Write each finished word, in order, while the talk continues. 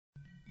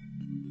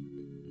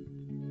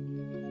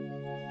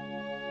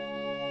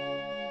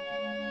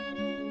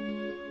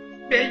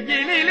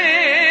வெயிலிலே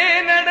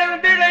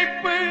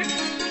நடந்திழைப்பு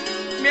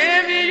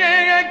மேவிய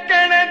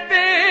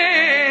அக்கணத்தே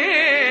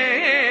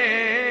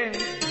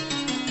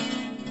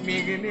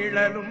மிகு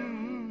நிழலும்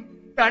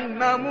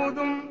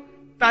தன்னமுதும்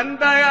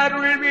தந்த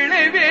அருள்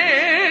விளைவே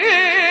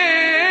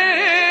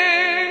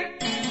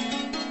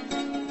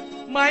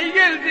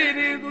மையல்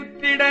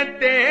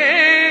சிறிதுத்திடத்தே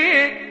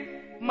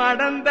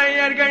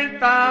மடந்தையர்கள்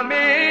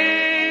தாமே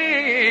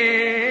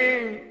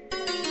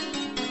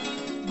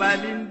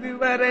வலிந்து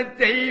வரச்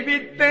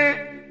செய்வித்த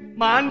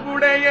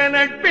மாண்புடைய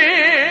நட்பே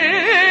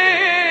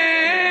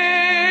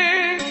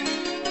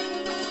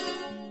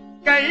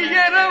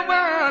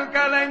கையறவால்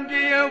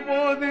கலங்கிய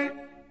போது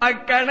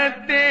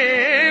அக்கணத்தே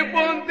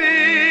போந்து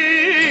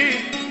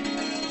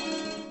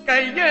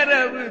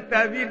கையறவு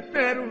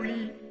தவிர்த்தருளி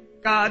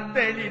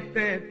காத்தளித்த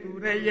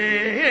துறையே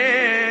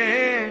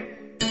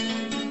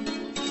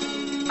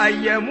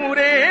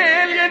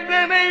ஐயமுரேல்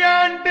என்றனை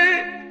ஆண்டு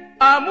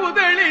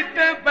அமுதளித்த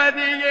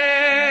பதியே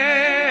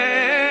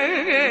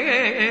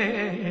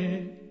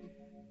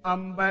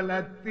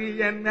அம்பலத்து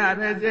என்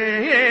அரஜே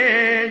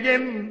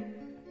என்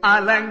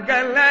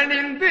அலங்கல்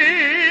அணிந்து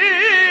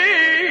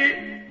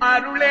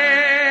அருளே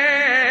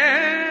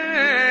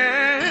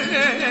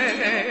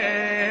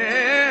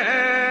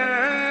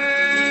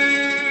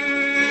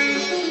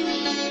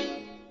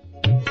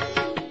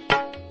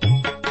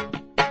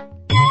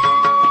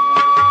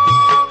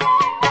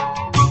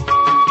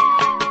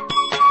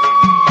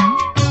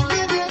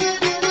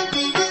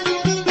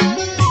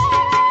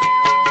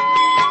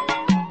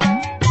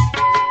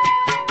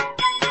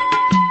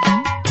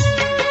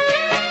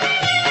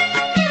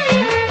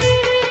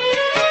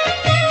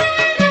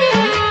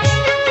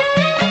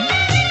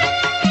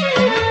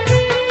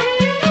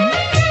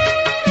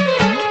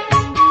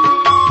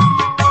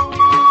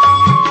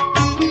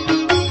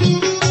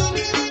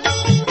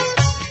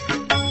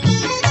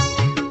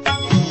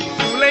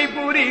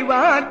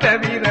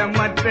தவிர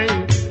மற்றை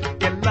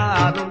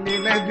எல்லாரும்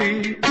நினது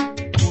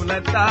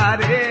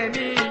குலத்தாரே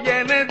நீ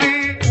எனது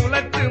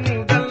குலத்து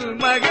முதல்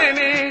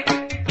மகனே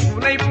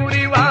உனை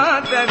புரிவா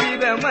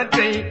தவிர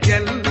மற்றை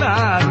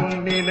எல்லாரும்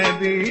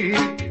நினது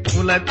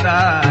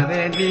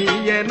குலத்தாரே நீ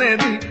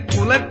எனது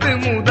குலத்து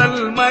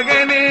முதல்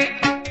மகனே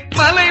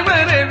மலை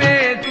வரவே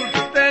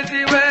சுத்த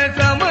சிவ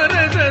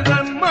சமரச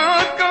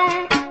சன்மார்க்கம்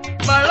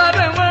வளர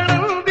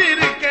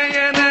வளர்ந்திருக்க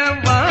என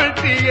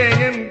வாழ்த்திய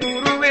என்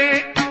குருவே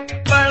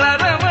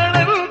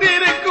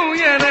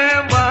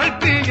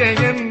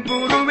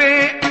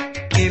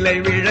நிலை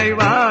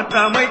விழைவா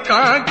தமை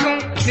காக்கும்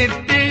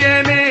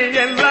நித்தியனே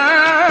எல்லா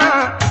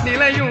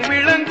நிலையும்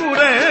விளங்குற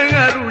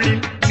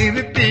அருளில்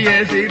நிறுத்திய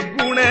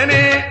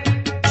சிற்குணனே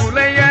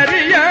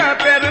புலையறியா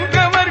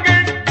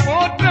பெருங்கவர்கள்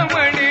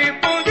போற்றமணி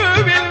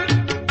பொதுவில்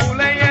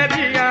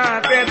புலையறியா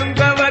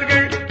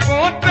பெருங்கவர்கள்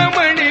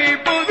போற்றமணி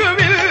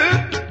பொதுவில்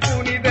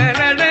புனித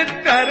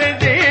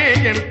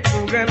நடத்தரஜேயன்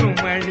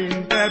புகழும்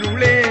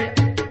அணிந்தருளே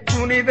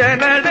புனித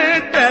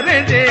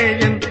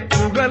நடத்தரஜேயன்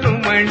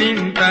புகழும்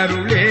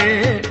அணிந்தருளே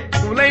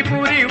குலை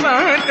புரிவா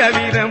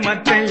தவிர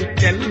மற்றை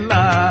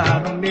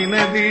எல்லாரும்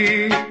நினது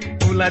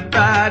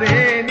குலத்தாரே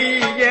நீ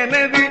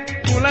எனது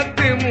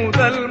குலத்து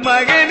முதல்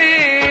மகனே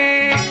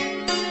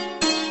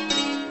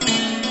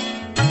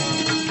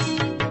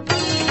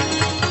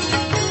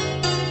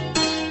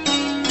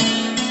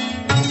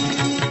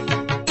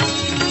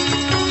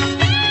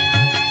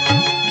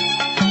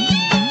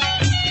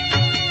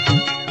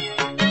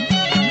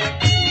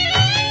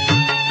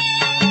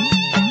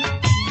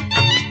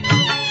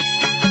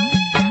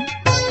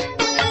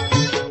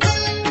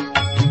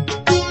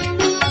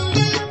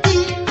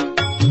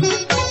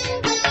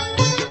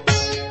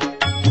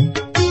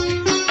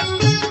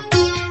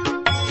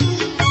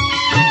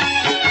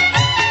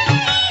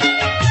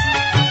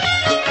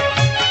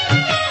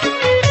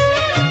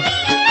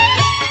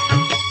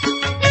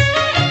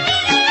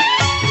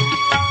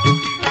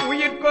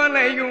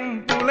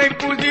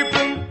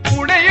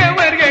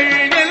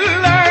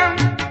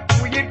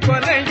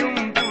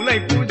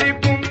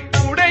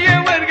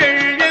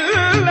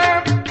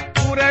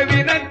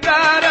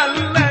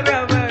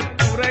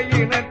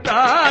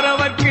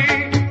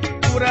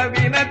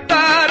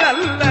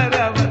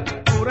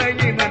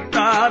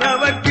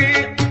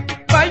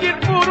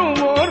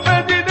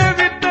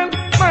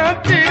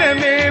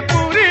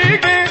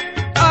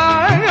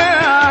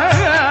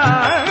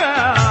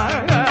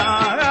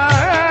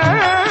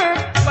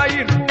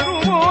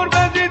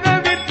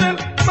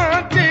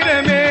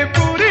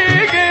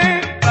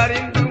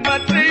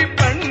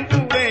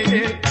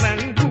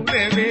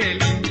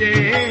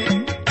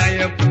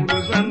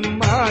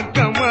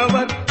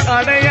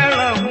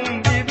அடையாளமும்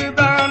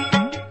இதுதான்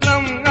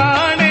நம்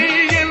ஆணை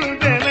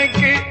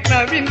என்றெனக்கு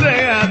நவீன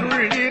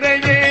அருள்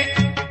நிறையே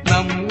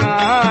நம்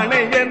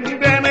ஆணை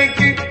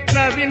என்றெனக்கு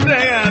நவீன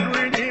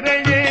அருள்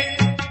நிறையே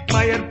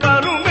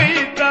மயற்பருமை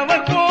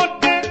தவர்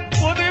போட்ட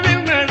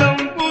பொதுவில்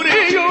நடம்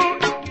புரியும்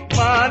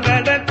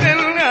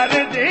மானடத்தில்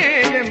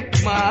அரஜேயன்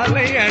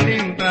மாலை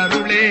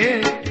அணிந்தருளே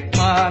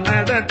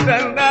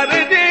மானடத்தல்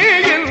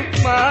அரஜேயன்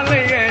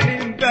மாலை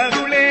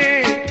அணிந்தருளே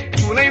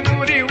குலை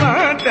புரிவா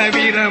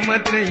தவிர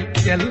பிறமற்றை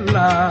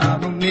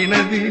எல்லாமும்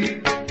நினது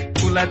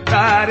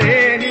குலத்தாரே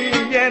நீ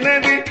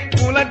எனது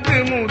குலத்து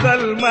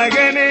முதல்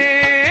மகனே